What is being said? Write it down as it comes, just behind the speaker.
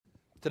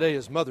Today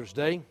is Mother's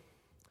Day,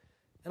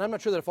 and I'm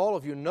not sure that if all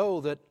of you know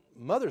that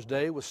Mother's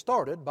Day was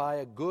started by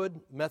a good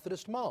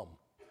Methodist mom.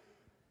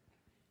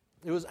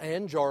 It was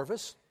Ann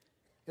Jarvis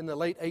in the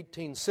late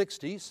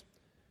 1860s.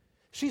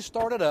 She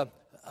started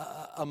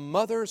a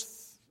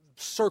mother's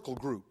circle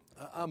group,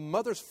 a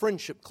mother's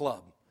friendship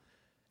club,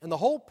 and the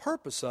whole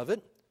purpose of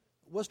it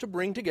was to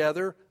bring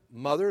together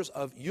mothers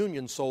of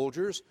Union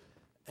soldiers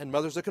and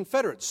mothers of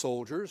Confederate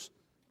soldiers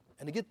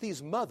and to get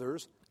these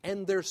mothers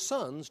and their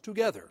sons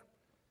together.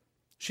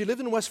 She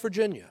lived in West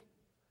Virginia,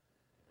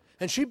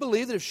 and she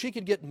believed that if she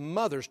could get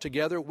mothers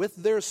together with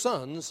their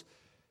sons,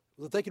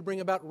 that they could bring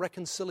about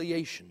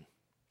reconciliation.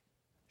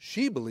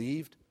 She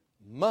believed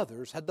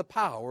mothers had the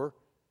power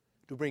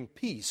to bring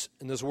peace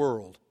in this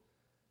world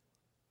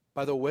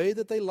by the way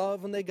that they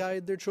love and they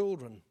guide their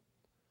children.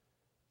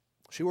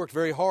 She worked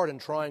very hard in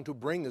trying to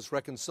bring this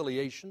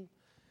reconciliation,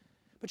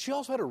 but she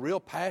also had a real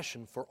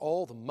passion for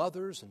all the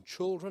mothers and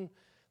children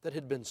that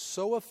had been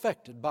so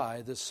affected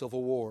by this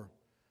Civil War.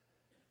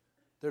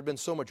 There had been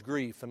so much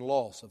grief and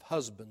loss of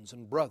husbands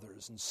and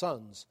brothers and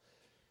sons,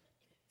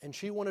 and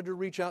she wanted to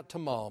reach out to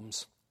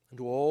moms and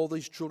to all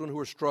these children who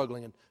were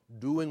struggling and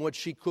doing what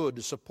she could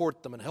to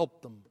support them and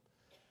help them.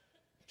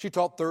 She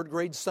taught third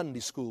grade Sunday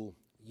school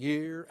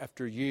year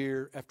after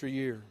year after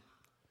year.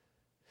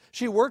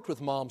 She worked with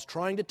moms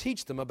trying to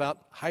teach them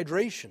about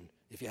hydration.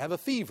 If you have a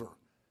fever,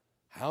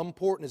 how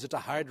important is it to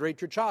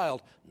hydrate your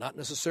child? Not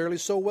necessarily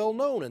so well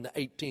known in the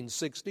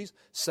 1860s,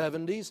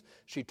 70s.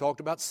 She talked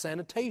about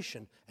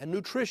sanitation and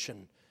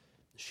nutrition.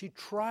 She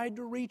tried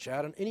to reach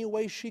out in any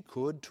way she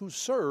could to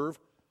serve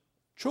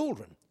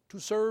children,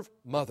 to serve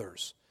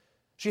mothers.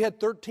 She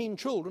had 13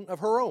 children of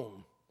her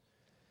own.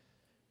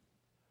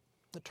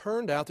 It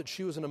turned out that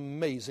she was an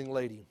amazing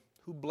lady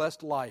who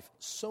blessed life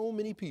so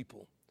many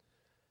people.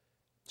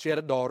 She had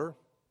a daughter.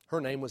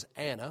 Her name was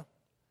Anna.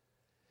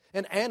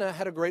 And Anna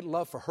had a great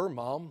love for her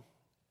mom,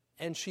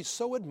 and she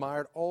so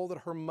admired all that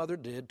her mother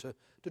did to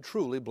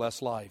truly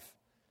bless life.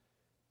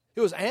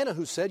 It was Anna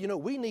who said,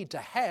 we need to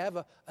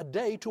have a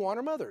day to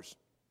honor mothers.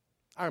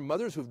 Our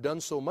mothers who've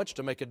done so much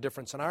to make a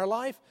difference in our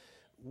life,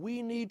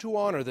 we need to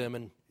honor them.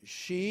 And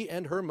she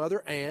and her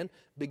mother, Ann,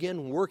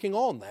 began working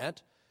on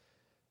that.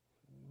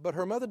 But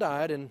her mother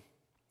died in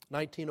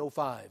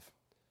 1905.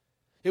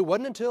 It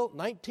wasn't until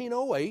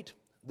 1908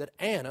 that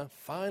Anna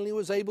finally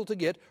was able to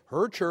get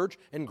her church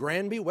in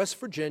Granby, West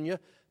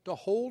Virginia, to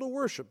hold a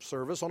worship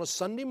service on a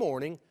Sunday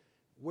morning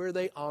where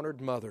they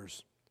honored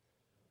mothers.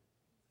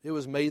 It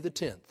was May the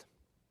 10th,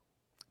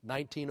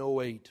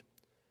 1908.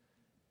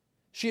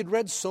 She had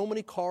read so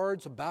many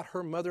cards about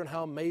her mother and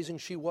how amazing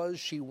she was.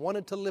 She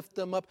wanted to lift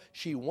them up.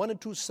 She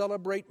wanted to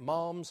celebrate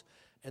moms,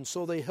 and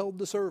so they held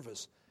the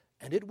service.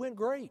 And it went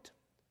great.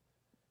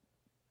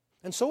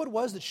 And so it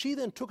was that she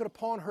then took it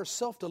upon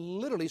herself to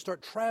literally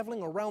start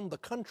traveling around the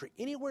country,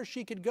 anywhere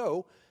she could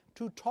go,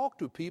 to talk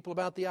to people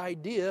about the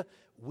idea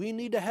we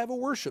need to have a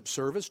worship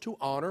service to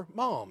honor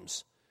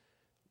moms.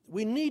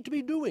 We need to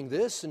be doing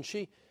this, and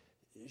she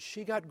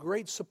got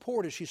great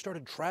support as she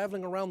started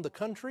traveling around the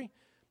country.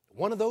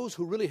 One of those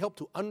who really helped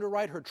to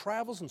underwrite her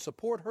travels and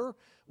support her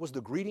was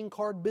the greeting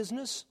card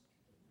business.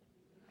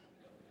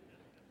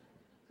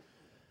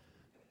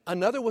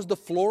 Another was the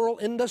floral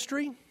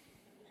industry.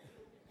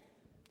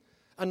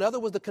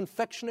 Another was the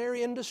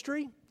confectionery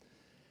industry.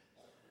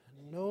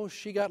 No,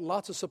 she got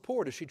lots of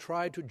support as she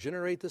tried to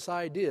generate this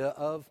idea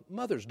of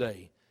Mother's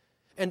Day.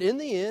 And in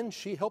the end,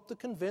 she helped to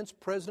convince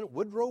President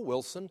Woodrow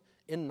Wilson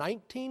in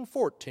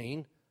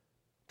 1914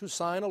 to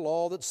sign a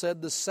law that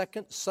said the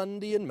second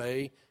Sunday in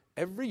May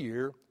every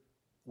year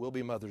will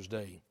be Mother's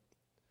Day.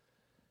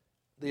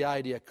 The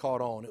idea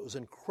caught on. It was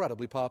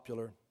incredibly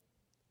popular.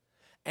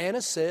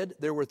 Anna said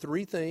there were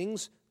 3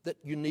 things that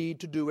you need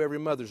to do every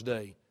Mother's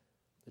Day.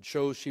 It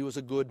shows she was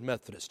a good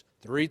Methodist.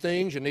 3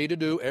 things you need to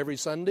do every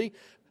Sunday,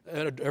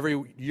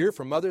 every year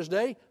for Mother's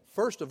Day.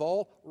 First of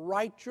all,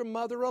 write your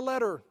mother a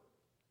letter.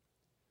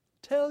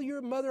 Tell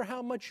your mother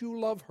how much you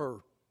love her.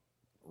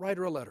 Write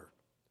her a letter.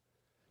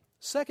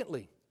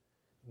 Secondly,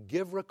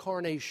 give her a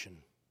carnation.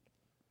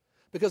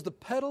 Because the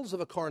petals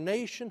of a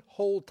carnation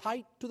hold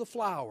tight to the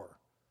flower,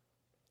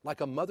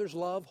 like a mother's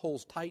love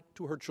holds tight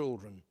to her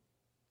children.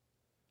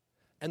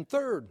 And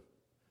third,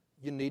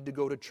 you need to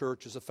go to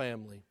church as a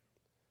family.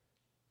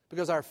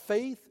 Because our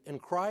faith in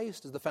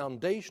Christ is the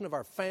foundation of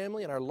our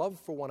family and our love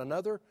for one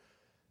another.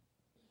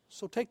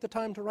 So take the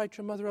time to write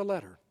your mother a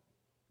letter.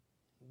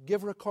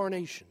 Give her a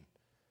carnation.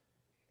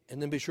 And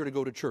then be sure to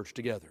go to church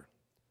together.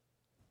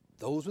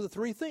 Those were the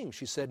 3 things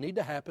she said need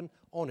to happen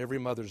on every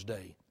Mother's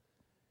Day.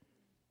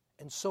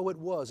 And so it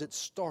was. It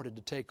started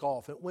to take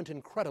off. It went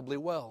incredibly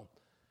well.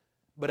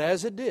 But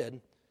as it did,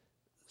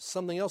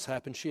 something else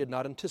happened she had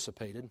not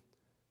anticipated.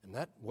 And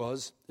that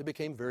was, it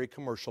became very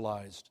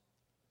commercialized.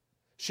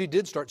 She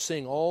did start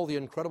seeing all the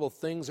incredible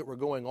things that were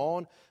going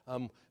on.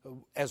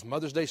 As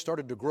Mother's Day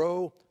started to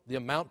grow, the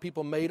amount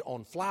people made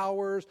on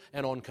flowers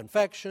and on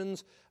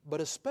confections, but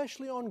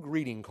especially on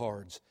greeting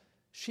cards.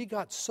 She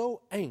got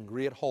so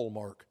angry at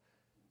Hallmark.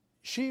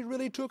 She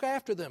really took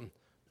after them.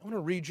 I want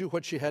to read you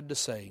what she had to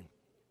say.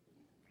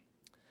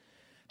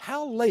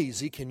 How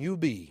lazy can you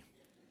be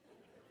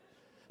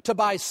to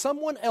buy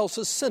someone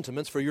else's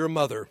sentiments for your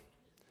mother?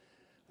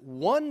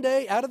 One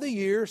day out of the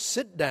year,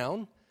 sit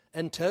down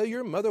and tell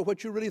your mother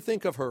what you really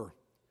think of her.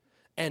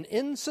 An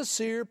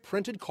insincere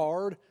printed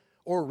card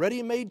or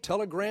ready-made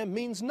telegram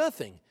means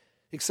nothing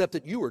except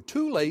that you were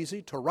too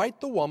lazy to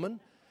write the woman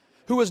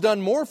who has done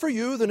more for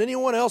you than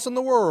anyone else in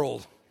the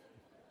world.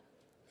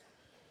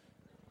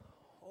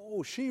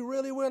 Oh, she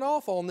really went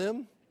off on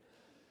them.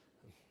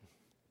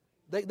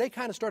 They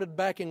kind of started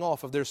backing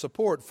off of their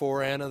support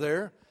for Anna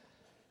there.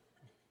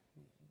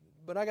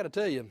 But I got to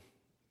tell you,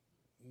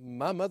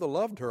 my mother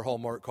loved her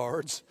Hallmark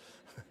cards.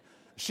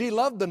 She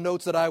loved the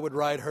notes that I would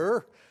write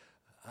her.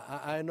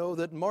 I know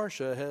that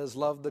Marcia has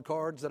loved the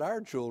cards that our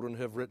children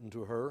have written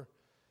to her.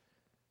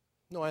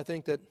 No, I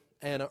think that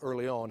Anna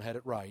early on had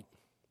it right.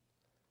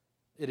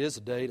 It is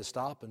a day to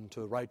stop and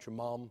to write your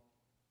mom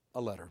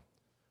a letter,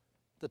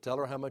 to tell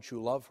her how much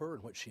you love her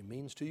and what she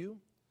means to you.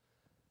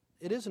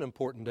 It is an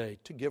important day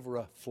to give her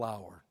a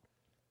flower,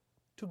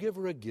 to give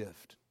her a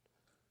gift.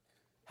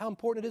 How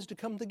important it is to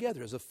come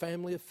together as a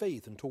family of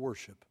faith and to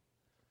worship.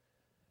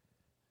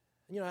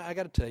 You know, I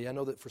got to tell you, I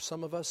know that for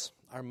some of us,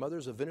 our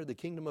mothers have entered the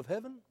kingdom of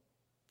heaven.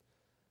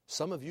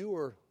 Some of you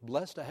are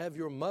blessed to have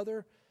your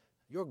mother,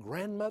 your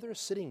grandmother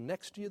sitting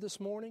next to you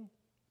this morning.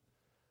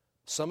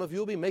 Some of you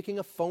will be making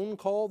a phone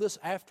call this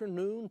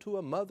afternoon to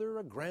a mother,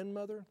 a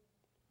grandmother.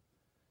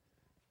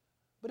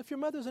 But if your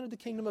mother's entered the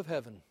kingdom of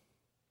heaven,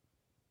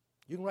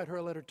 you can write her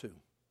a letter too.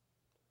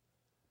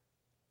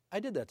 I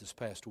did that this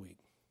past week.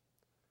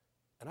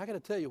 And I got to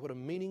tell you what a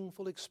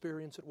meaningful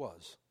experience it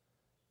was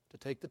to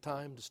take the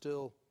time to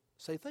still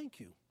say thank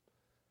you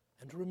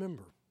and to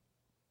remember.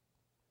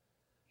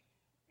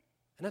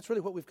 And that's really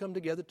what we've come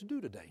together to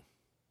do today,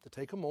 to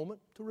take a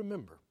moment to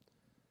remember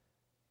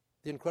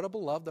the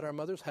incredible love that our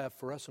mothers have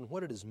for us and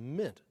what it has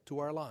meant to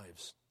our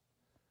lives,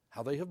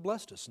 how they have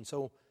blessed us in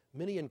so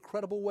many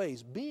incredible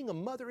ways. Being a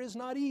mother is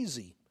not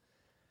easy.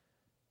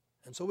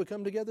 And so we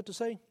come together to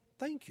say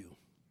thank you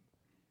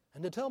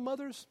and to tell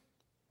mothers,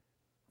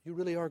 you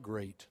really are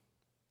great.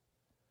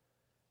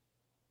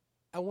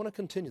 I want to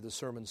continue the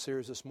sermon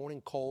series this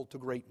morning called To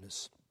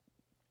Greatness.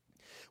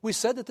 We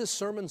said that this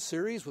sermon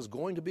series was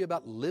going to be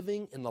about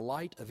living in the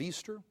light of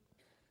Easter,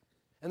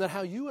 and that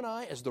how you and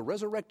I, as the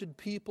resurrected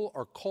people,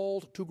 are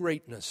called to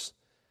greatness.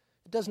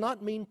 It does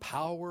not mean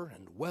power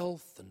and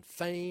wealth and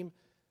fame,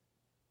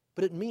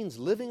 but it means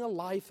living a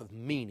life of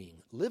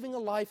meaning, living a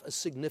life of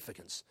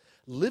significance,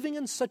 living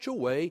in such a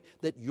way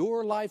that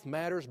your life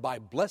matters by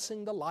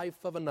blessing the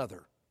life of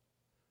another.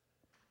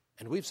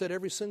 And we've said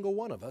every single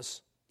one of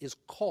us is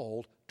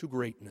called to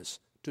greatness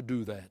to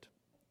do that.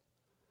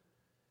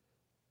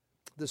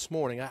 This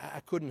morning,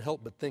 I couldn't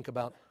help but think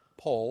about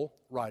Paul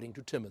writing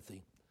to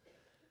Timothy.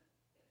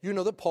 You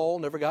know that Paul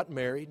never got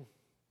married,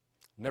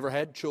 never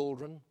had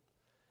children.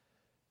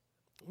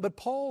 But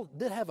Paul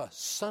did have a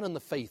son in the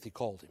faith, he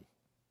called him.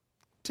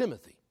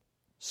 Timothy,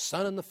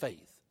 son in the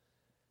faith.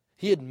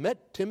 He had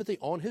met Timothy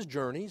on his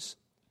journeys.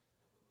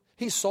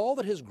 He saw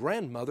that his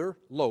grandmother,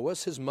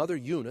 Lois, his mother,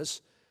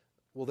 Eunice,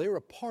 well, they were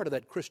a part of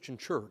that Christian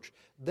church.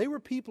 They were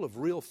people of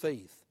real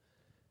faith.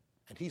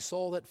 And he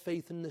saw that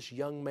faith in this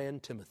young man,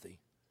 Timothy.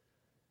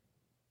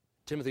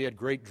 Timothy had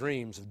great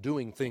dreams of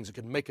doing things that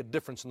could make a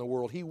difference in the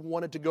world. He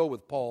wanted to go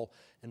with Paul,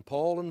 and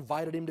Paul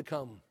invited him to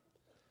come.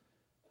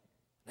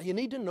 Now, you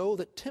need to know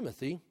that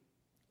Timothy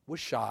was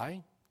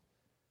shy.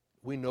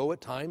 We know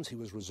at times he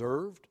was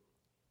reserved.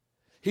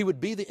 He would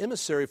be the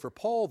emissary for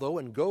Paul, though,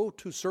 and go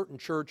to certain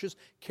churches,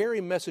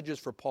 carry messages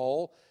for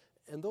Paul,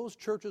 and those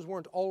churches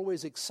weren't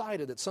always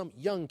excited that some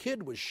young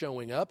kid was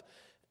showing up,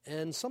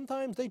 and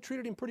sometimes they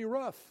treated him pretty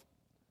rough.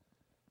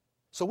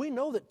 So we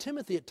know that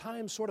Timothy at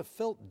times sort of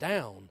felt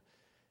down,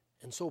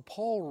 and so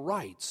Paul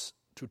writes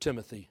to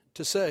Timothy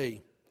to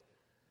say,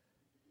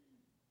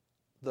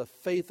 the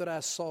faith that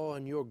I saw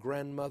in your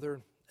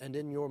grandmother and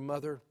in your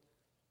mother,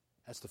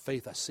 that's the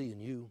faith I see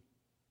in you.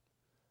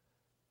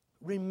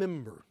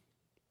 Remember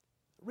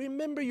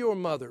your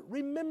mother,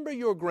 remember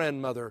your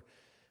grandmother,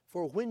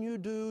 for when you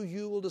do,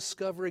 you will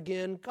discover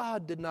again,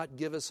 God did not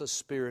give us a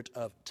spirit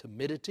of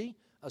timidity,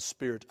 a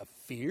spirit of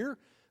fear,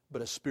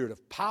 but a spirit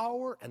of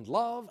power and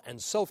love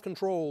and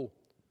self-control.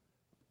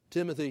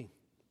 Timothy,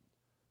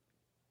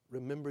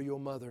 remember your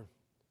mother.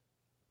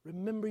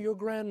 Remember your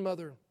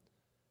grandmother.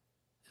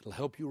 It'll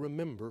help you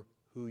remember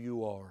who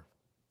you are.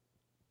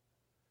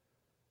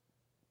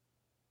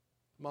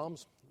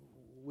 Moms,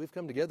 we've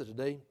come together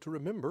today to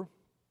remember.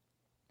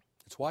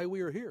 It's why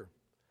we are here.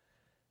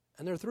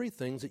 And there are three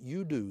things that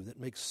you do that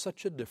make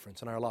such a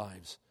difference in our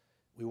lives.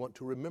 We want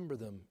to remember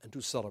them and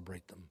to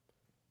celebrate them.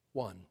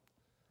 One,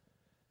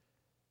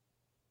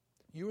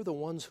 you are the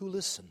ones who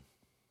listen.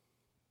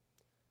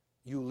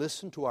 You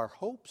listen to our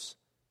hopes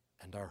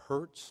and our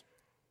hurts,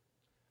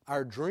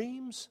 our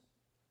dreams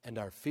and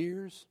our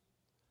fears.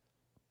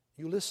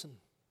 You listen.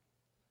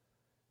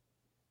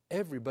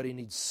 Everybody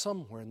needs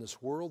somewhere in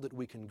this world that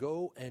we can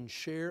go and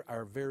share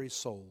our very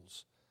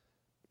souls,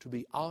 to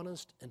be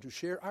honest and to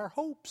share our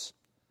hopes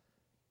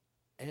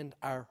and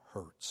our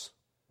hurts,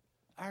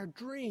 our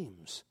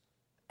dreams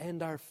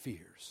and our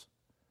fears.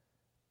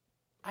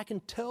 I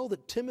can tell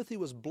that Timothy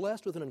was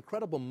blessed with an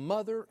incredible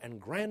mother and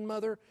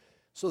grandmother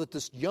so that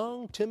this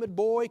young, timid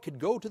boy could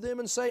go to them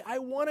and say, I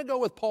want to go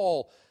with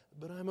Paul,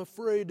 but I'm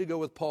afraid to go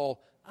with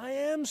Paul. I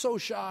am so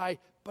shy,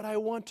 but I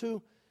want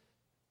to.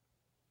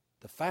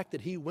 The fact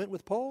that he went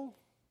with Paul,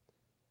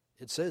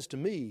 it says to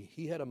me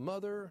he had a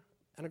mother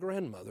and a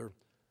grandmother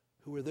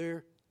who were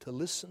there to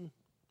listen.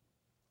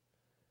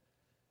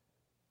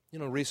 You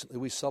know, recently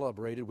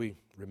we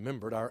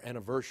remembered our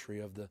anniversary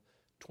of the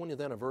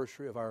 20th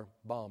anniversary of our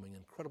bombing,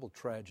 incredible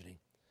tragedy.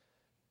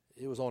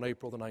 It was on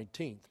April the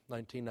 19th,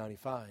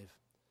 1995.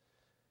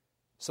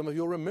 Some of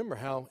you will remember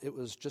how it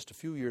was just a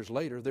few years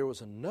later, there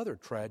was another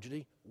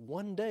tragedy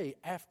one day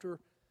after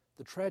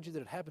the tragedy that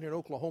had happened here in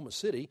Oklahoma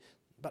City,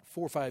 about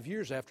 4 or 5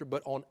 years after,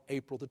 but on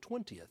April the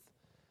 20th.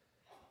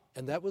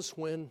 And that was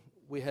when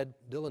we had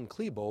Dylan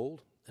Klebold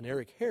and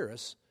Eric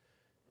Harris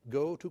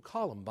go to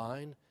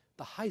Columbine,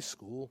 the high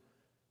school,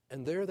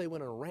 and there they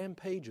went on a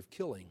rampage of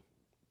killing.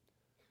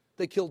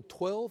 They killed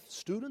 12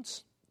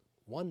 students,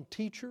 1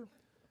 teacher.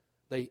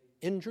 They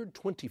injured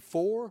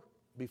 24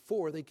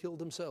 before they killed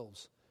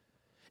themselves.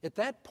 At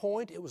that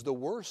point, it was the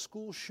worst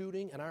school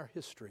shooting in our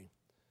history.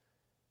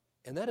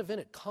 And that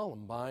event at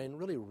Columbine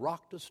really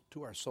rocked us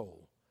to our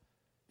soul.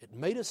 It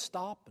made us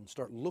stop and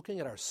start looking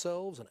at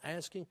ourselves and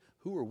asking,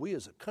 who are we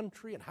as a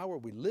country and how are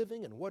we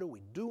living and what are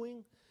we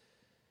doing?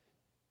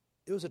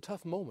 It was a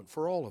tough moment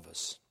for all of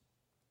us.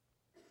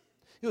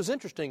 It was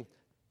interesting,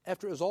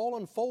 after it was all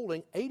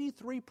unfolding,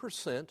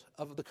 83%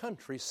 of the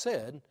country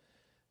said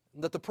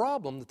that the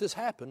problem that this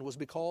happened was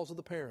because of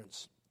the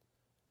parents.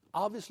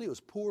 Obviously, it was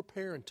poor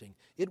parenting.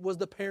 It was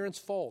the parents'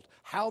 fault.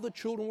 How the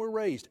children were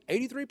raised.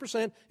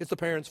 83%, it's the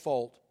parents'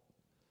 fault.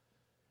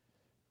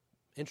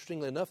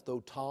 Interestingly enough,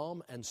 though,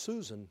 Tom and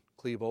Susan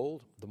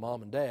Klebold, the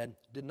mom and dad,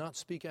 did not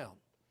speak out.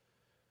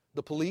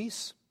 The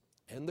police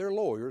and their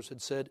lawyers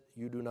had said,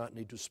 you do not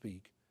need to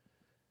speak.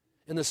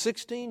 In the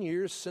 16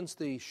 years since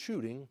the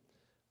shooting,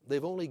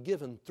 they've only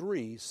given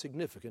 3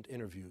 significant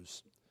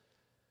interviews.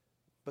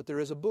 But there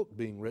is a book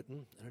being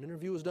written, and an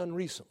interview was done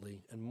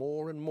recently, and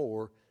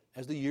more,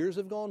 as the years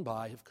have gone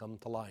by, have come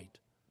to light.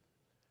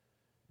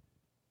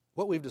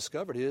 What we've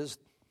discovered is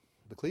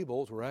the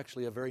Klebolds were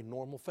actually a very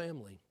normal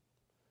family,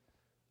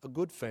 a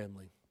good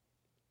family.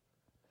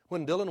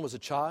 When Dylan was a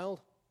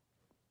child,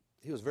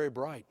 he was very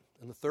bright.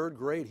 In the 3rd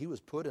grade, he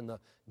was put in the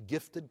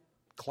gifted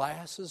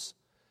classes.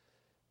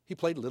 He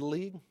played Little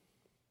League.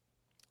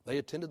 They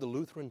attended the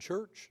Lutheran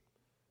church.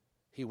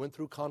 He went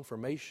through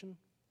confirmation.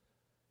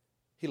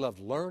 He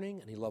loved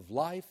learning and he loved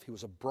life. He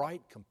was a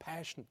bright,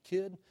 compassionate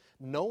kid.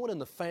 No one in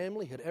the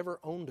family had ever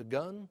owned a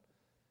gun.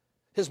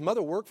 His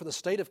mother worked for the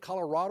state of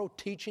Colorado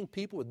teaching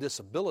people with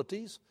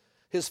disabilities.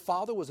 His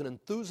father was an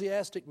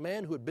enthusiastic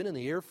man who had been in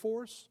the Air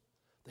Force.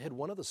 They had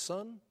one other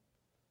son.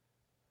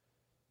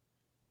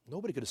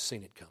 Nobody could have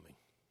seen it coming.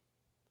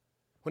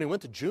 When he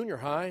went to junior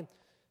high,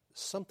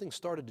 something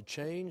started to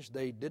change.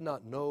 They did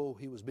not know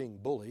he was being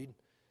bullied.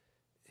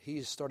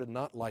 He started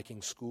not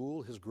liking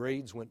school. His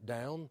grades went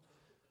down.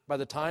 By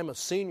the time of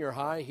senior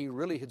high, he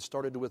really had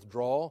started to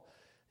withdraw.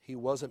 He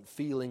wasn't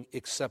feeling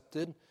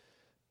accepted.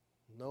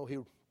 No, he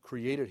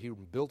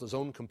built his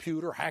own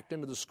computer, hacked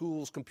into the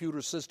school's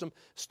computer system,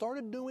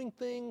 started doing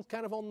things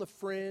kind of on the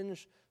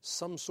fringe,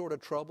 some sort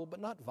of trouble,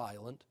 but not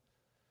violent.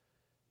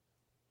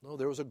 No,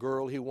 there was a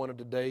girl he wanted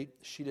to date.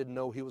 She didn't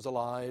know he was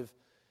alive.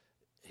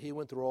 He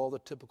went through all the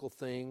typical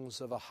things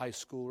of a high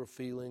schooler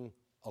feeling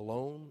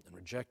alone and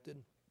rejected.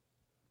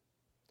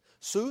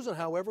 Susan,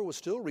 however, was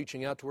still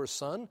reaching out to her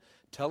son,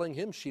 telling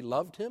him she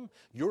loved him.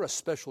 You're a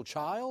special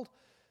child.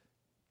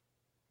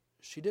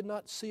 She did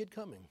not see it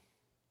coming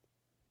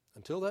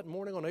until that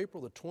morning on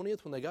April the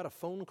 20th when they got a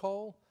phone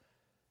call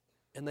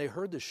and they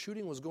heard the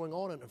shooting was going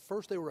on. And at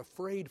first they were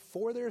afraid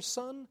for their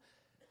son.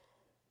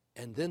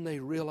 And then they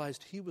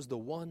realized he was the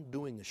one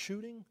doing the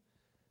shooting.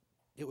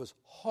 It was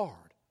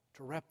hard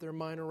to wrap their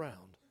mind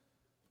around.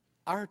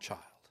 Our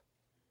child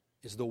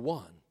is the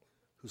one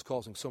who's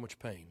causing so much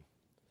pain.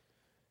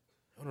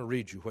 I want to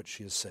read you what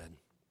she has said.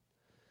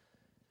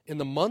 In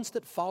the months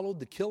that followed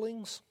the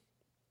killings,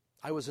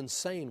 I was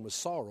insane with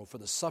sorrow for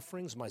the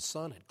sufferings my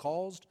son had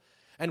caused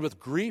and with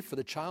grief for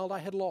the child I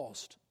had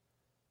lost.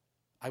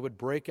 I would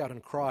break out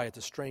and cry at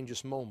the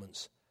strangest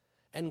moments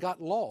and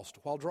got lost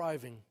while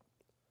driving.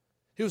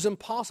 It was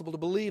impossible to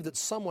believe that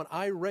someone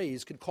I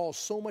raised could cause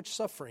so much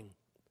suffering.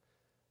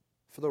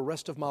 For the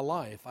rest of my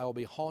life, I will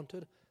be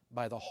haunted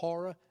by the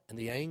horror and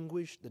the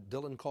anguish that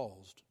Dylan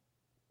caused.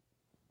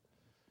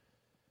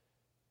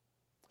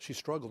 She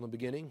struggled in the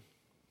beginning.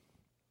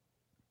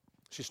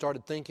 She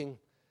started thinking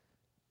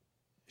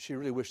she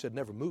really wished they'd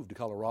never moved to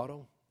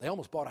Colorado. They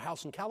almost bought a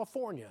house in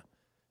California.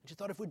 And she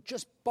thought if we'd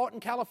just bought in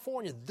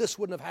California, this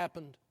wouldn't have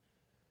happened.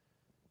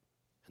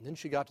 And then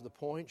she got to the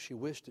point she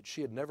wished that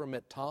she had never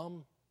met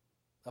Tom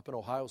up in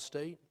Ohio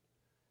State.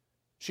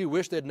 She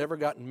wished they'd never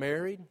gotten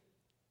married.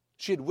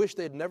 She had wished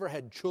they'd never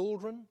had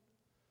children.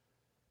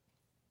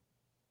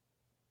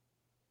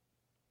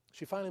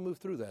 She finally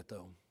moved through that,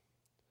 though.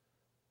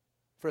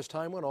 For as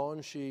time went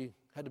on, she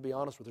had to be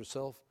honest with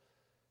herself.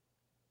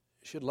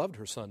 She had loved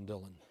her son,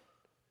 Dylan.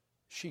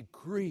 She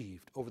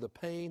grieved over the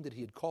pain that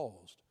he had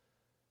caused.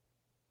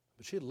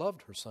 But she had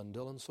loved her son,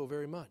 Dylan, so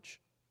very much.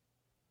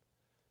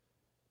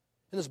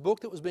 In this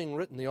book that was being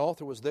written, the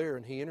author was there,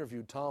 and he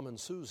interviewed Tom and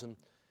Susan,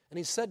 and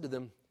he said to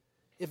them,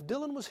 if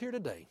Dylan was here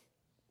today,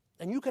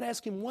 and you could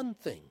ask him one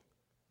thing,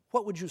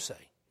 what would you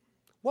say?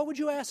 What would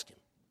you ask him?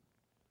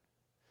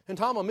 And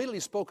Tom immediately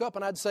spoke up,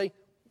 and I'd say,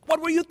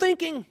 what were you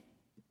thinking?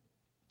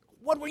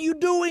 What were you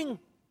doing?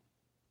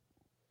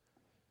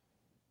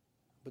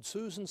 But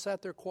Susan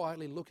sat there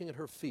quietly looking at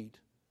her feet,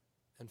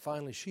 and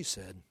finally she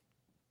said,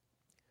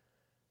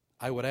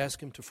 I would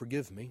ask him to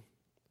forgive me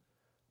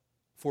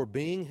for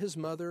being his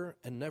mother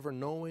and never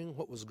knowing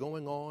what was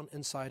going on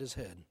inside his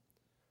head,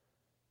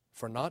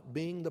 for not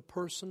being the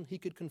person he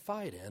could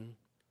confide in.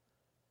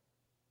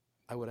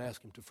 I would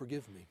ask him to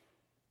forgive me.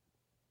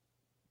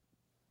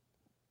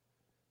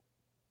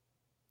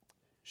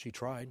 She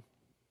tried.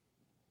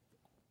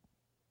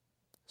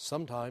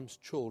 Sometimes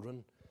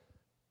children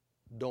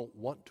don't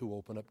want to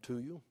open up to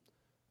you.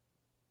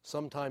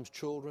 Sometimes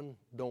children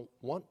don't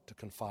want to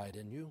confide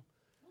in you.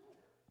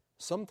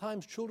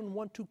 Sometimes children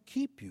want to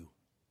keep you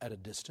at a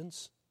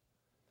distance.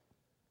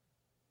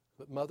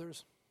 But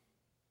mothers,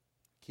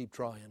 keep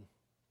trying.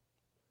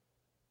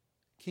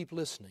 Keep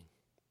listening.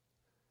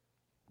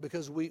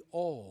 Because we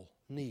all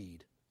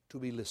need to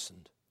be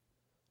listened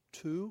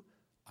to,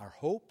 our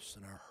hopes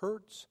and our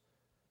hurts,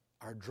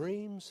 our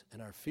dreams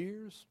and our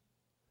fears.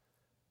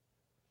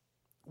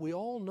 We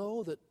all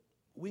know that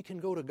we can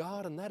go to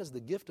God, and that is the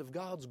gift of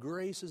God's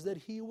grace, is that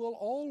He will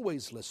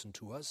always listen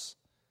to us.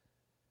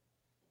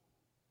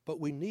 But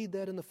we need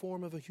that in the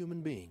form of a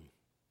human being.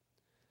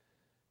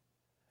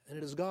 And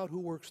it is God who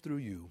works through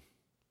you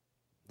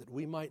that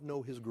we might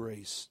know His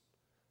grace.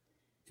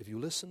 If you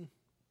listen,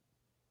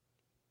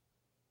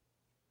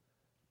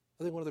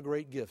 I think one of the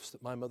great gifts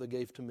that my mother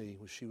gave to me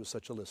was she was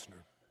such a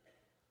listener.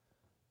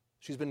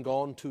 She's been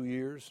gone 2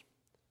 years.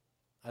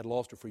 I'd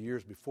lost her for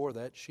years before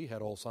that. She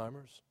had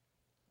Alzheimer's.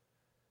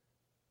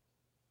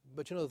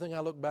 But you know, the thing I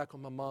look back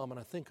on my mom and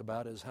I think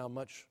about is how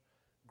much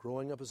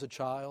growing up as a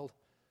child,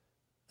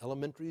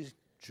 elementary,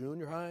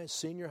 junior high,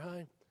 senior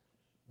high,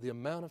 the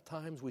amount of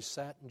times we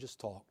sat and just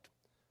talked.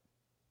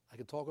 I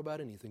could talk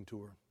about anything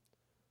to her.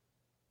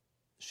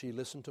 She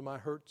listened to my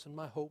hurts and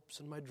my hopes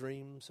and my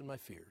dreams and my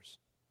fears.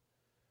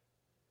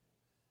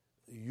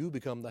 You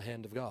become the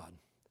hand of God.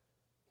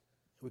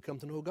 We come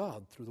to know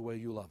God through the way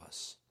you love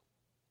us.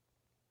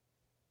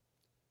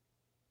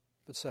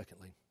 But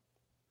secondly,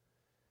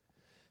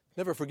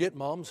 never forget,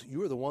 moms,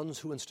 you are the ones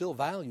who instill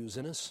values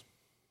in us.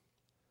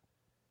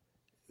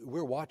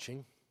 We're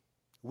watching.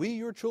 We,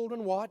 your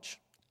children, watch,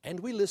 and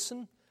we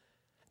listen,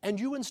 and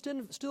you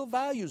instill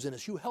values in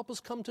us. You help us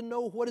come to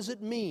know what does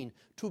it mean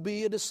to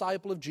be a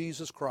disciple of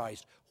Jesus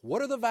Christ.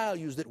 What are the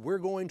values that we're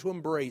going to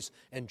embrace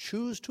and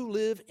choose to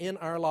live in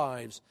our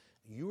lives?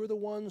 You are the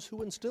ones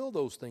who instill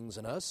those things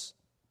in us.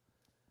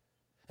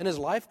 And as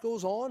life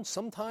goes on,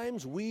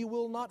 sometimes we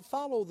will not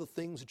follow the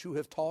things that you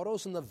have taught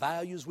us and the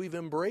values we've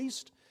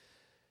embraced.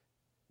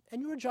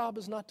 And your job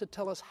is not to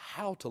tell us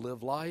how to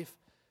live life,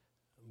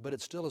 but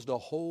it still is to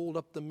hold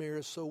up the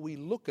mirror so we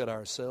look at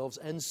ourselves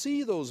and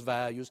see those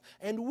values,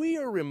 and we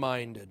are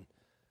reminded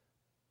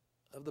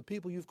of the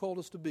people you've called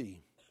us to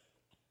be.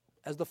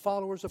 As the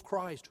followers of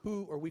Christ,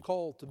 who are we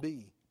called to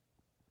be?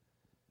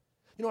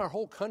 You know, our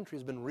whole country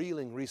has been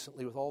reeling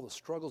recently with all the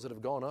struggles that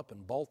have gone up in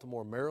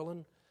Baltimore,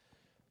 Maryland.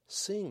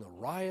 Seeing the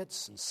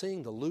riots and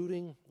seeing the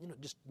looting, you know,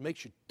 just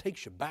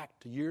takes you back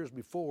to years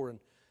before,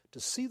 and to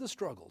see the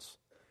struggles.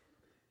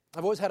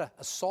 I've always had a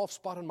soft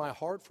spot in my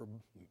heart for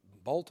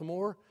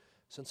Baltimore.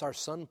 Since our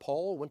son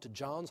Paul went to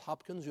Johns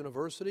Hopkins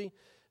University,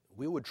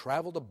 we would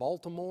travel to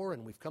Baltimore,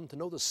 and we've come to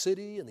know the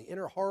city and the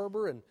Inner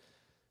Harbor, and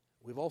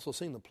we've also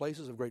seen the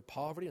places of great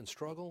poverty and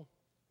struggle.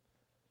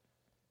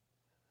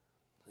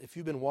 If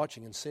you've been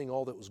watching and seeing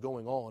all that was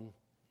going on,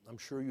 I'm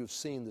sure you've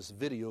seen this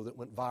video that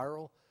went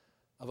viral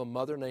of a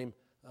mother named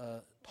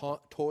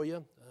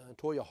Toya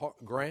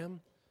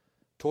Graham.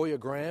 Toya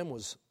Graham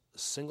was a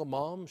single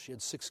mom. She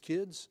had 6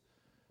 kids.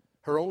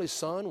 Her only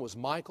son was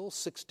Michael,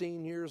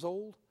 16 years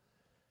old.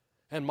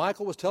 And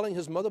Michael was telling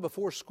his mother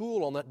before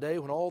school on that day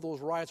when all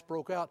those riots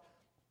broke out,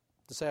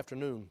 this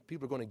afternoon,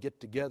 people are going to get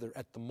together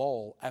at the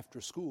mall after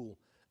school,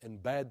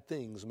 and bad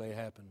things may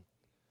happen.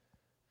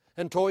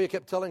 And Toya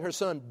kept telling her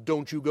son,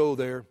 don't you go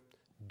there.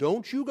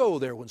 Don't you go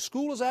there. When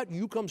school is out,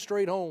 you come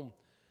straight home.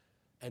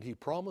 And he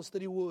promised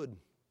that he would.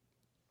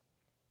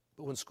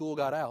 But when school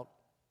got out,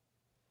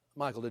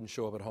 Michael didn't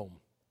show up at home.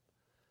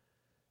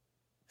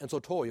 And so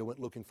Toya went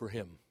looking for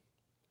him.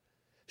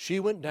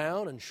 She went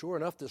down, and sure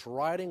enough, this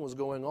rioting was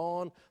going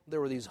on. There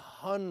were these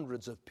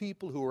hundreds of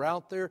people who were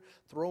out there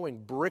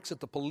throwing bricks at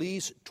the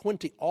police.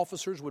 20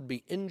 officers would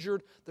be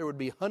injured. There would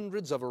be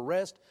hundreds of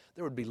arrests.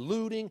 There would be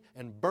looting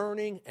and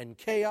burning and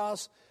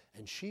chaos.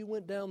 And she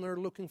went down there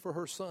looking for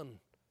her son.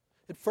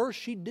 At first,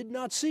 she did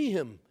not see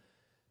him.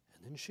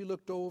 And then she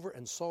looked over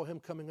and saw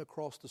him coming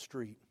across the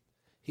street.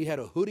 He had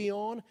a hoodie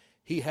on.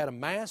 He had a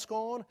mask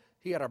on.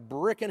 He had a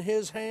brick in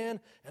his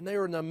hand, and they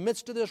were in the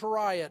midst of this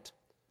riot.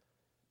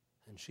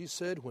 And she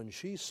said when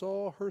she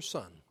saw her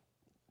son,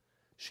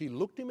 she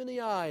looked him in the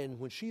eye, and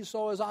when she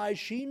saw his eyes,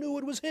 she knew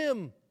it was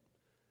him.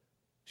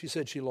 She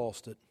said she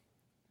lost it.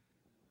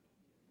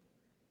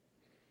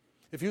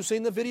 If you've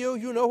seen the video,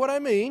 you know what I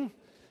mean.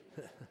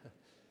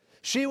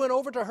 She went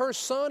over to her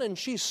son and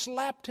she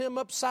slapped him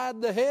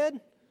upside the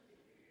head.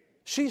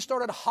 She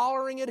started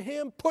hollering at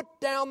him, "Put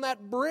down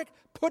that brick,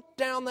 put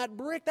down that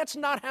brick. That's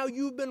not how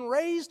you've been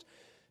raised."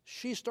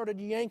 She started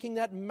yanking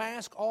that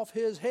mask off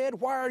his head.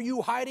 "Why are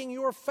you hiding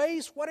your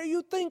face? What are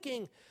you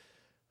thinking?"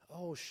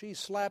 Oh, she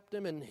slapped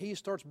him and he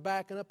starts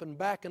backing up and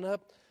backing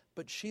up.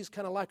 But she's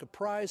kind of like a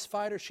prize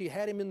fighter. She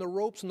had him in the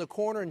ropes in the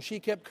corner and she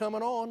kept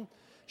coming on.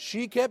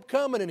 She kept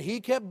coming and he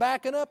kept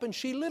backing up, and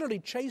she literally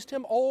chased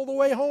him all the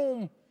way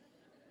home.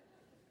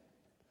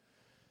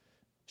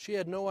 She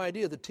had no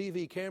idea the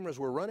TV cameras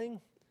were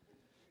running,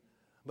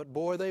 but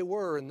boy, they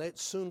were, and it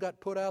soon got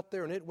put out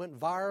there and it went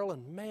viral.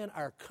 And man,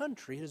 our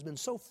country has been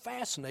so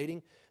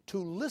fascinating to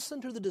listen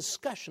to the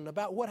discussion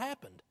about what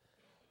happened.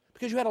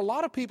 Because you had a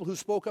lot of people who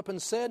spoke up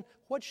and said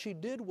what she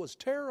did was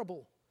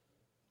terrible.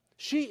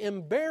 She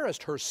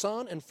embarrassed her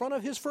son in front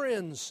of his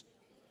friends.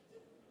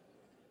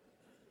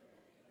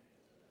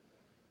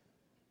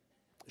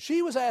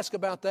 She was asked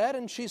about that,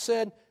 and she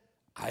said,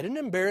 "I didn't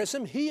embarrass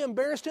him. He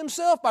embarrassed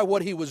himself by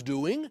what he was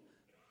doing."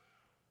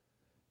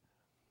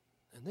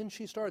 And then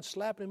she started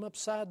slapping him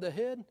upside the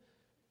head.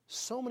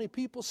 So many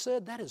people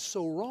said, "That is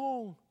so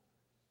wrong.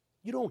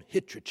 You don't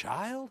hit your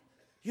child.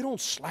 You don't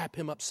slap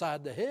him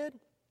upside the head."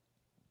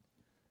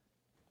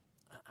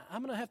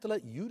 I'm going to have to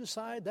let you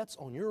decide. That's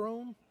on your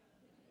own.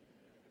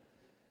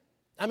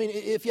 I mean,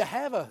 if you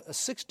have a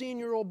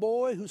 16-year-old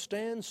boy who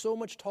stands so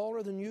much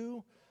taller than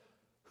you,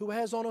 who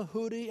has on a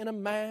hoodie and a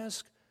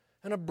mask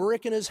and a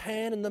brick in his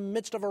hand in the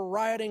midst of a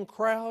rioting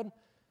crowd,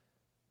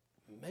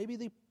 maybe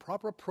the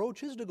proper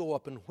approach is to go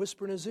up and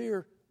whisper in his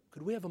ear,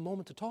 "Could we have a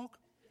moment to talk?"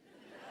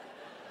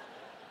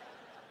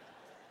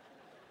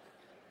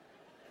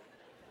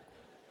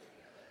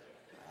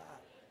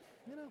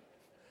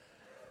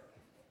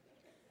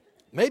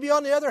 Maybe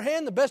on the other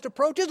hand, the best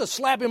approach is to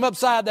slap him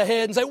upside the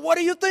head and say, "What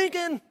are you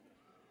thinking?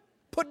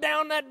 Put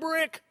down that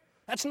brick.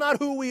 That's not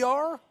who we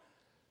are."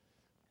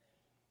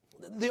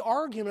 The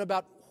argument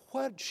about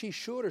what she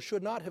should or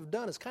should not have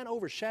done has kind of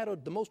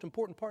overshadowed the most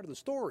important part of the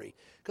story.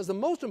 Because the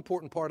most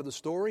important part of the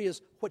story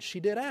is what she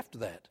did after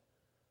that.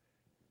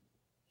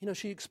 You know,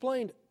 she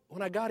explained,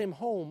 "When I got him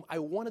home, I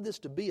wanted this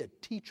to be a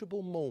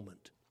teachable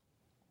moment."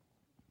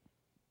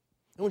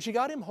 And when she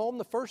got him home,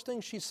 the first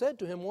thing she said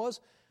to him was,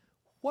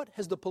 "What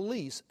has the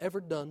police ever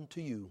done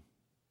to you?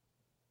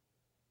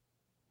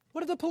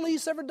 What have the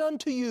police ever done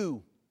to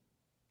you?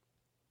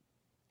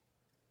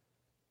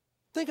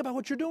 Think about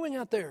what you're doing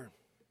out there.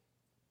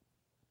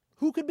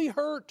 Who could be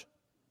hurt?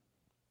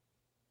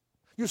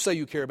 You say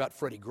you care about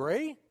Freddie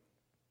Gray.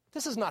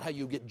 This is not how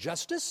you get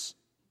justice.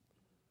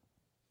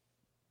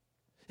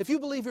 If you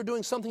believe you're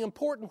doing something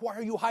important, why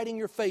are you hiding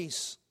your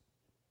face?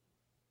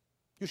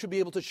 You should be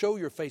able to show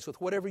your face with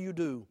whatever you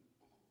do."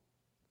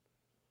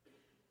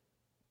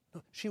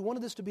 No, she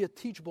wanted this to be a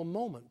teachable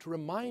moment to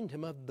remind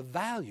him of the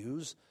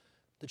values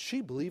that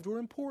she believed were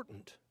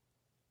important.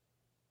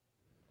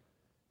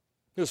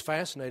 It was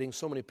fascinating.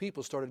 So many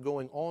people started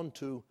going on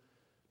to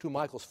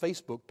Michael's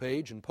Facebook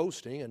page and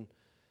posting, and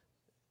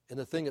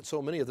the thing that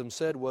so many of them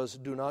said was,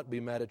 "Do not be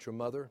mad at your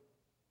mother.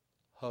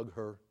 Hug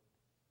her."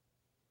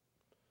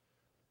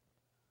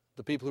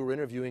 The people who were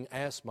interviewing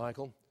asked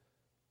Michael,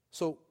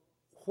 "So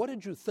what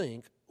did you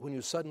think when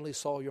you suddenly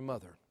saw your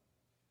mother?"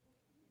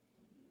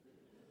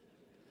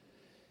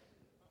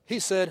 He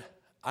said,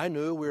 "I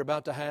knew we were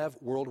about to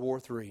have World War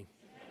III.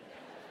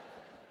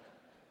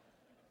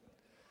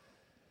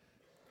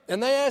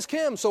 And they asked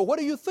him, "So what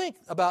do you think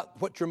about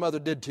what your mother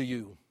did to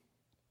you?"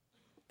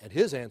 And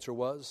his answer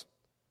was,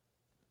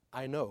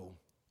 "I know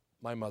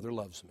my mother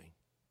loves me."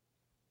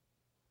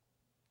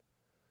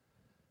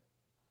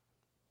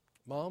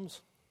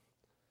 Moms,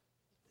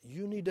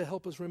 you need to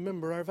help us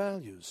remember our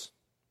values.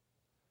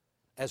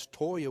 As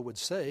Toya would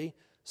say,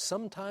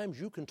 sometimes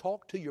you can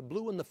talk till you're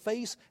blue in the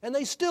face and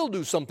they still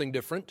do something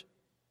different.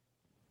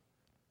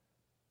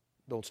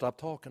 Don't stop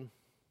talking.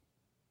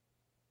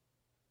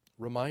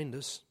 Remind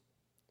us.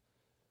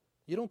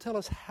 You don't tell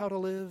us how to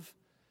live,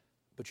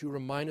 but you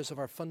remind us of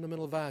our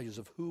fundamental values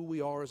of who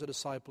we are as a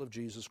disciple of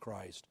Jesus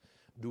Christ.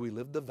 Do we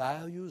live the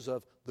values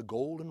of the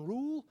golden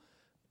rule?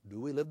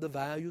 Do we live the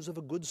values of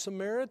a good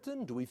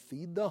Samaritan? Do we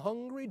feed the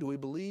hungry? Do we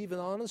believe in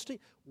honesty?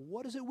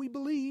 What is it we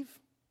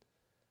believe?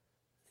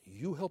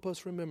 You help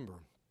us remember.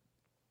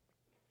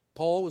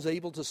 Paul was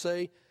able to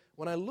say,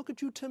 "When I look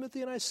at you,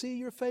 Timothy, and I see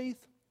your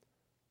faith,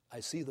 I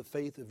see the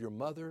faith of your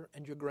mother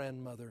and your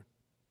grandmother."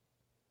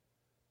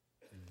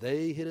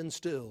 They had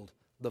instilled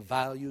the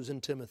values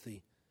in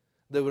Timothy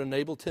that would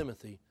enable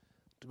Timothy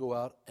to go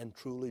out and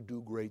truly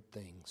do great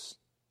things.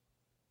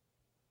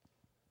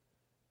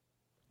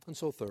 And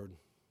so third,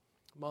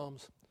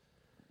 moms,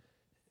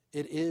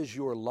 it is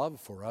your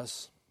love for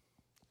us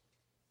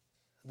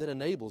that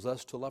enables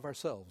us to love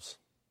ourselves.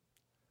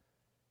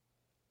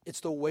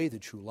 It's the way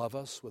that you love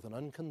us with an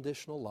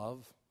unconditional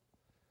love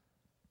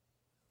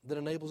that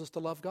enables us to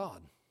love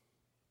God,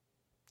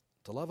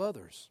 to love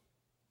others.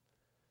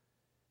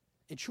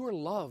 It's your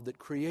love that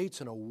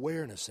creates an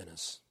awareness in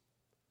us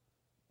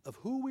of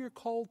who we are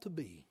called to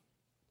be.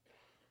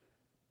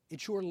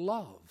 It's your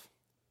love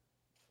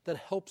that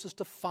helps us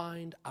to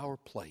find our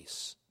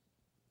place.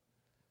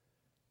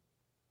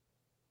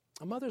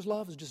 A mother's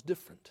love is just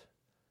different.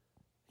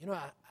 You know,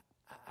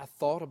 I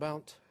thought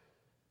about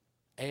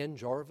Ann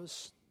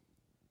Jarvis.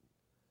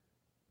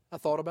 I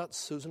thought about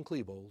Susan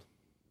Klebold.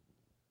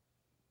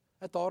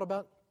 I thought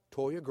about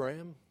Toya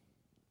Graham.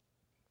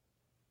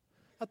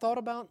 I thought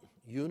about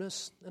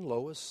Eunice and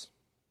Lois.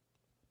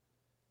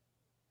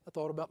 I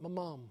thought about my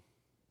mom.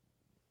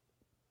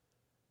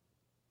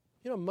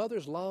 You know,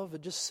 mother's love,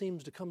 it just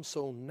seems to come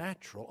so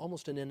natural,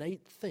 almost an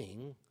innate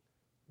thing,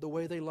 the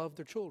way they love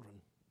their children.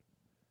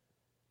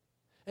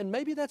 And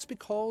maybe that's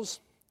because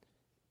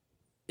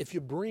if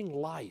you bring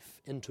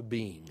life into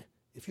being,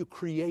 if you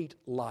create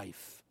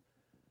life,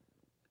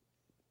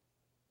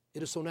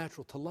 it is so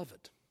natural to love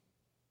it,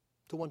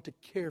 to want to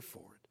care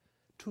for it,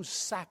 to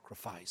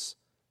sacrifice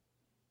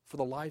for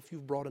the life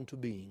you've brought into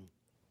being.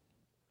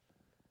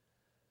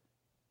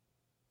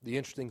 The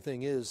interesting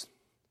thing is,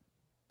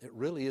 it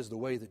really is the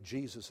way that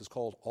Jesus has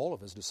called all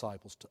of His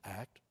disciples to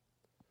act.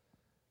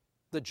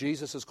 That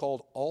Jesus has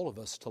called all of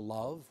us to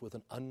love with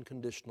an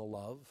unconditional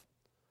love,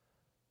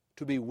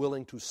 to be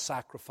willing to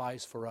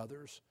sacrifice for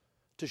others,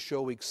 to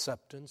show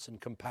acceptance and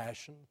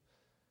compassion.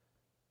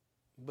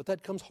 But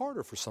that comes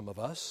harder for some of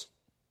us.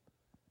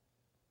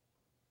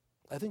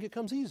 I think it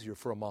comes easier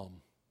for a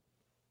mom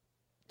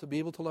to be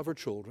able to love her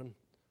children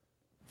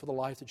for the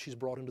life that she's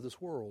brought into this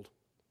world.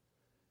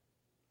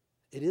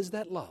 It is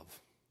that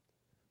love.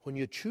 When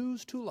you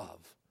choose to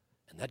love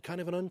in that kind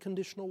of an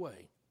unconditional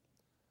way,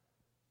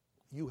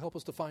 you help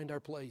us to find our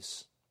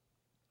place.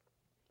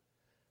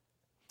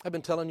 I've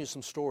been telling you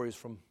some stories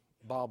from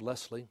Bob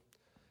Leslie.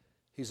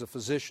 He's a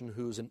physician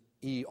who's an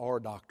ER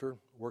doctor,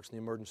 works in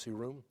the emergency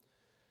room,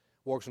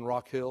 works in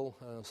Rock Hill,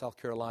 South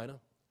Carolina.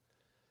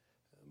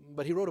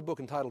 But he wrote a book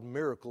entitled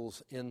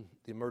Miracles in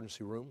the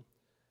Emergency Room.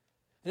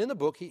 And in the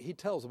book, he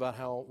tells about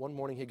how one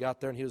morning he got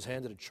there and he was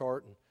handed a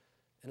chart, and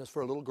it was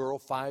for a little girl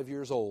 5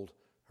 years old.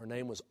 Her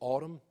name was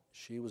Autumn.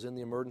 She was in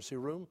the emergency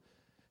room.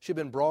 She'd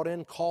been brought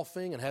in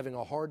coughing and having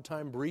a hard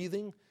time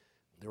breathing.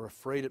 They were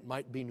afraid it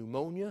might be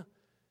pneumonia.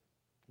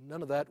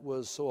 None of that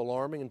was so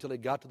alarming until he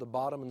got to the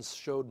bottom and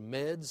showed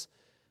meds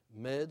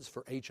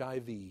for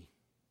HIV.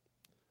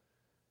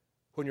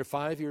 When you're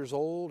 5 years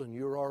old and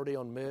you're already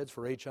on meds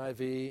for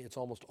HIV, it's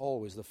almost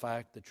always the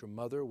fact that your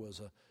mother was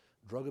a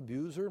drug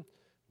abuser,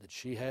 that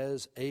she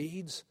has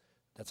AIDS.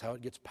 That's how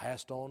it gets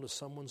passed on to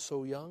someone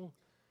so young.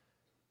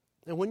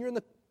 And when you're in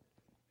the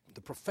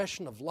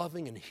profession of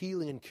loving and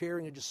healing and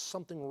caring, it just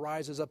something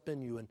rises up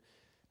in you. And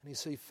he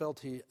said he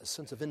felt a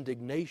sense of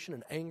indignation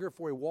and anger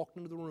before he walked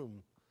into the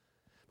room.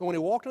 But when he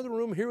walked into the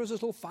room, here was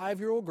this little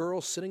 5-year-old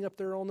girl sitting up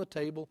there on the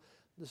table,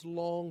 this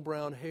long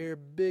brown hair,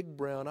 big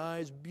brown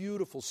eyes,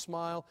 beautiful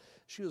smile.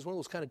 She was one of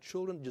those kind of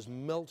children that just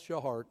melts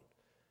your heart.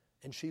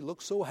 And she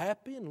looked so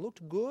happy and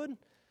looked good.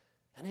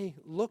 And he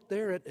looked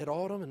there at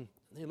Autumn, and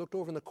he looked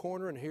over in the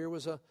corner, and here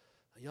was a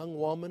young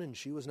woman, and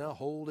she was now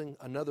holding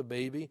another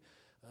baby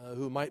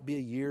who might be a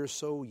year or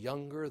so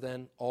younger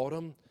than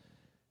Autumn.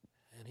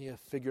 And he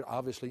figured,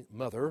 obviously,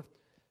 mother.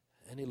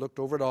 And he looked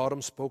over at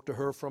Autumn, spoke to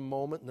her for a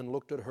moment, and then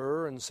looked at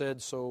her and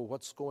said, so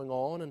what's going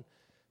on? And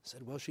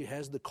said, well, she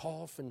has the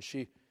cough, and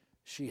she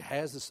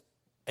has this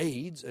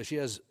AIDS, she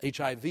has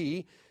HIV,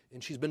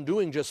 and she's been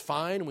doing just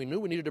fine. We knew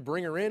we needed to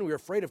bring her in. We were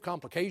afraid of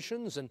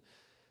complications. And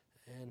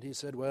he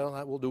said,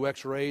 well, we'll do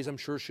x-rays. I'm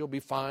sure she'll be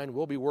fine.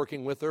 We'll be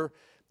working with her.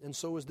 And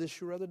so is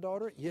this your other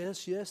daughter?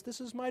 Yes,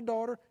 this is my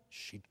daughter.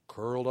 She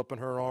curled up in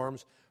her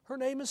arms. Her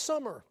name is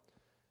Summer.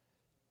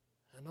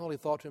 And all he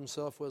thought to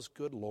himself was,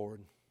 good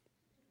Lord.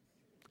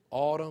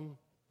 Autumn,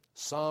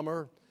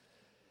 Summer.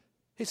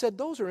 He said,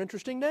 those are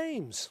interesting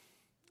names.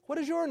 What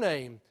is your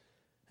name?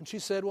 And she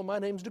said, well, my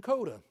name's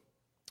Dakota.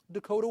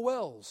 Dakota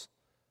Wells.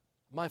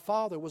 My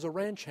father was a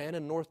ranch hand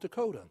in North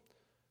Dakota.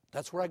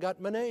 That's where I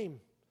got my name.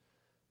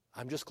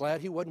 I'm just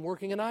glad he wasn't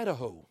working in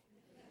Idaho.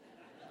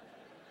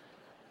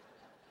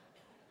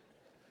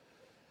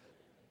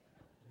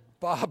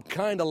 Bob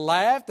kind of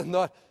laughed and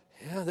thought,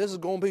 yeah, this is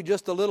going to be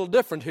just a little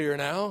different here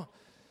now.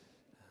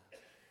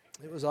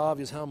 It was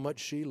obvious how much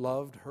she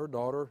loved her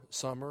daughter,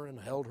 Summer, and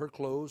held her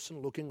close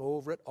and looking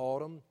over at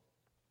Autumn.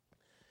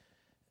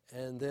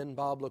 And then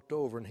Bob looked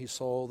over and he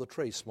saw the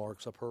trace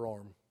marks up her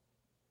arm.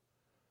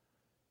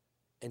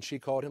 And she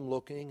caught him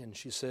looking and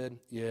she said,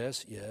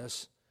 yes,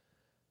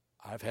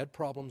 I've had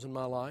problems in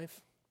my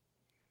life,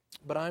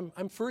 but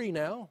I'm free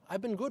now.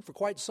 I've been good for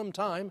quite some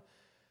time.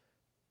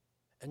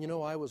 And you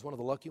know, I was one of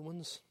the lucky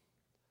ones.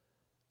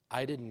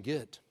 I didn't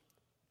get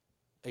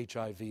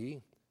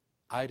HIV.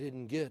 I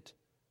didn't get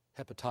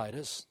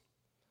hepatitis.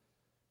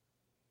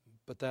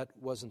 But that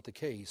wasn't the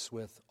case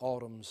with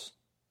Autumn's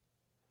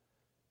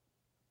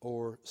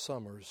or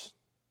Summer's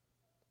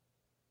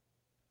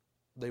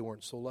they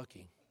weren't so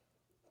lucky.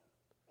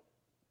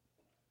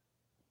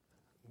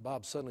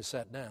 Bob suddenly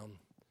sat down.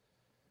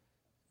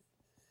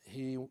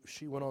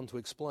 She went on to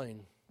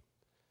explain,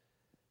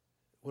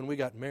 when we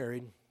got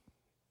married,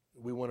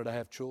 we wanted to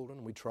have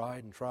children. We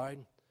tried and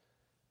tried.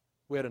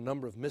 We had a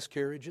number of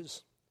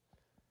miscarriages.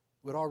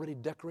 We'd already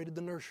decorated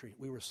the nursery.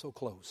 We were so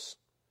close.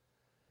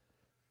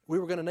 We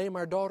were going to name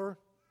our daughter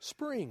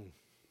Spring.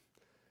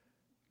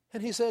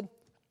 And he said,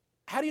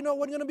 "How do you know it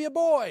wasn't going to be a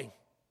boy?"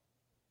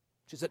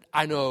 She said,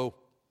 I know.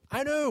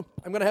 I'm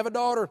going to have a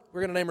daughter.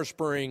 We're going to name her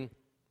Spring."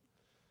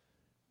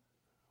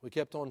 We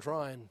kept on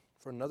trying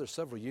for another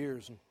several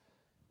years, and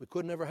we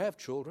could never have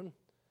children.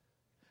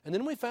 And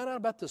then we found out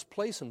about this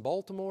place in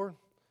Baltimore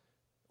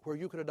where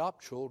you could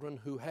adopt children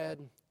who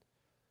had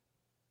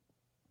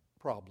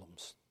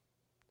problems.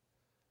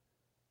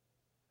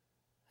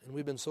 And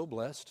we've been so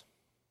blessed.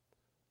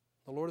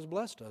 The Lord has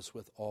blessed us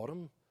with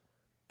autumn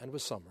and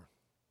with summer.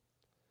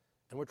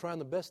 And we're trying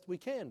the best we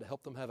can to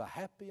help them have a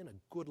happy and a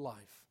good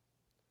life.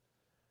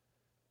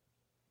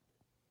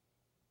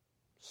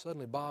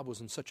 Suddenly Bob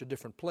was in such a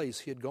different place.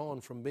 He had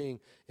gone from being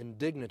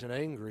indignant and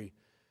angry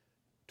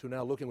to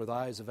now looking with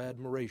eyes of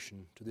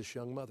admiration to this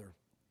young mother.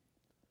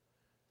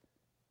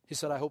 He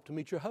said, "I hope to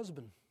meet your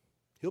husband.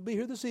 He'll be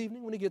here this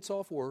evening when he gets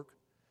off work."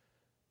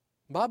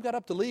 Bob got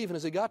up to leave, and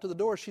as he got to the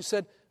door, she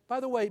said, "By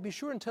the way, be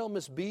sure and tell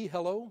Miss B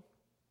hello."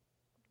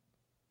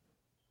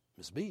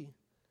 Miss B?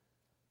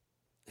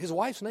 His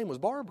wife's name was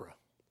Barbara.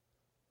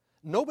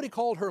 Nobody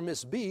called her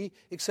Miss B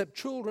except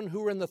children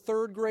who were in the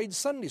 3rd grade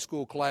Sunday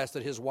school class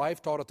that his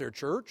wife taught at their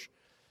church.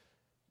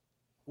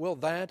 Well,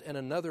 that and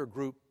another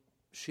group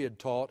she had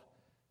taught.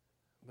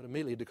 But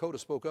immediately Dakota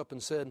spoke up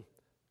and said,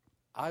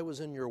 "I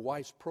was in your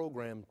wife's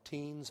program,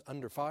 Teens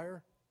Under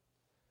Fire.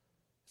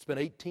 It's been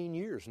 18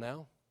 years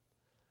now.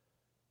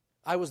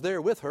 I was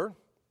there with her.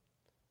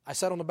 I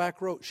sat on the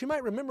back row. She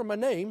might remember my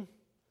name."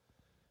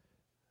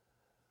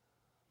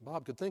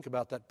 Bob could think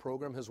about that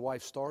program his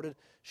wife started.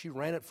 She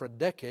ran it for a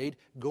decade,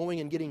 going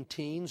and getting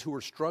teens who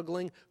were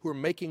struggling, who were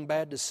making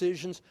bad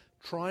decisions,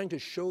 trying to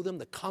show them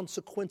the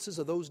consequences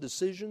of those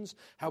decisions,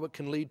 how it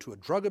can lead to a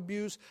drug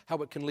abuse,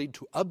 how it can lead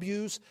to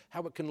abuse,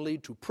 how it can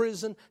lead to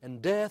prison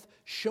and death,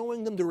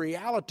 showing them the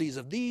realities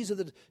of these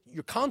are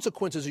your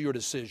consequences of your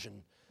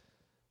decision.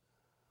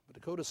 But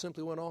Dakota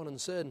simply went on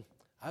and said,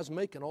 "I was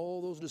making all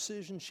those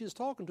decisions she was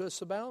talking to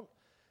us about,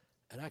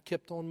 and I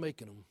kept on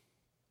making them.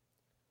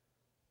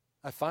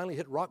 I finally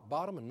hit rock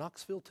bottom in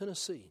Knoxville,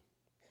 Tennessee.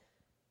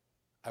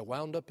 I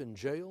wound up in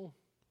jail,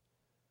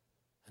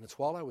 and it's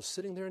while I was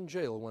sitting there in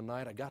jail one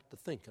night I got to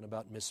thinking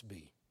about Miss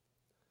B.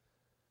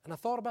 And I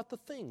thought about the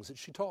things that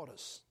she taught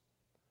us.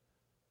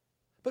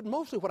 But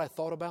mostly what I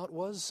thought about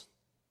was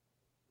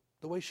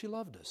the way she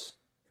loved us.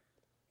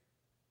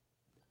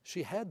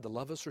 She had to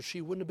love us or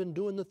she wouldn't have been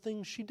doing the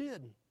things she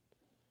did.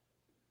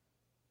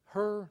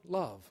 Her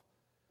love,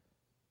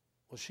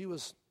 well, she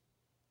was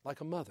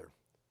like a mother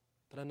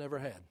that I never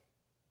had.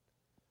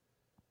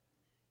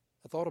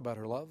 I thought about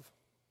her love.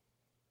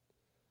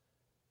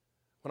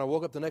 When I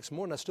woke up the next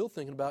morning, I was still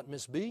thinking about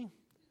Miss B,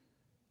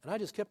 and I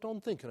just kept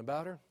on thinking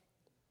about her,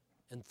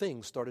 and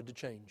things started to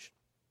change.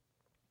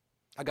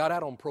 I got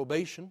out on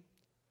probation,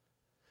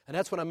 and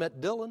that's when I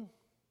met Dylan,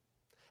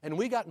 and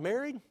we got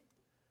married,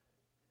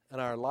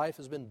 and our life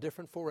has been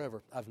different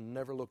forever. I've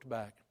never looked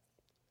back.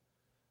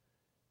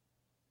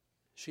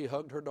 She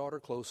hugged her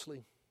daughter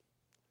closely.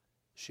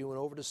 She went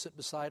over to sit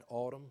beside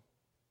Autumn,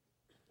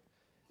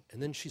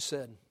 and then she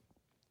said,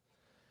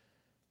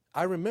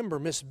 "I remember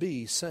Miss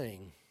B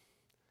saying,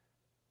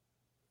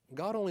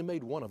 God only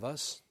made one of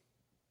us,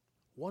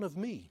 one of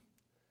me,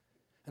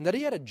 and that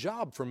He had a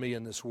job for me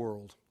in this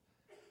world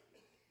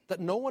that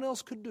no one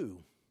else could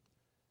do,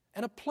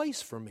 and a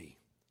place for me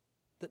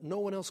that no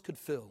one else could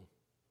fill."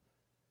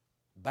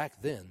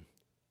 Back then,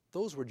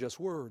 those were just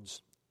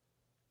words,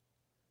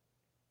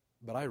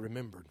 but I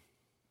remembered.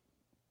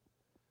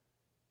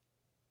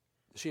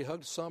 She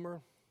hugged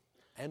Summer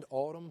and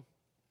Autumn,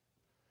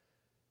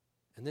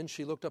 and then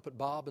she looked up at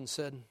Bob and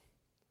said,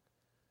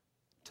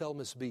 "Tell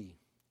Miss B,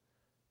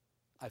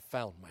 I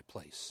found my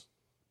place."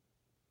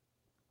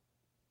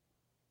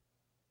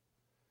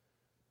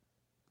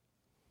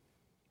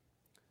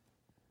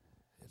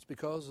 It's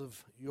because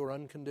of your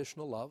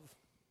unconditional love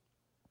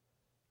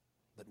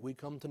that we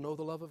come to know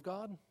the love of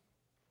God.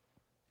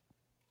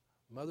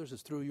 Mothers,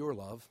 it's through your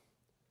love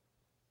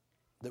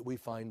that we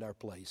find our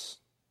place.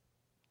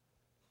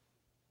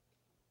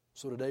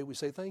 So today we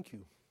say thank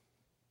you.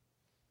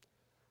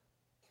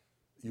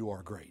 You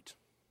are great.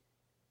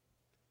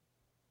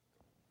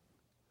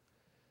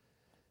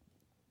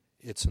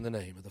 It's in the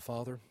name of the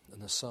Father,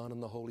 and the Son,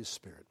 and the Holy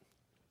Spirit.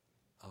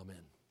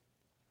 Amen.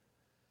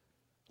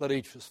 Let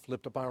each of us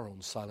lift up our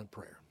own silent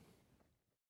prayer.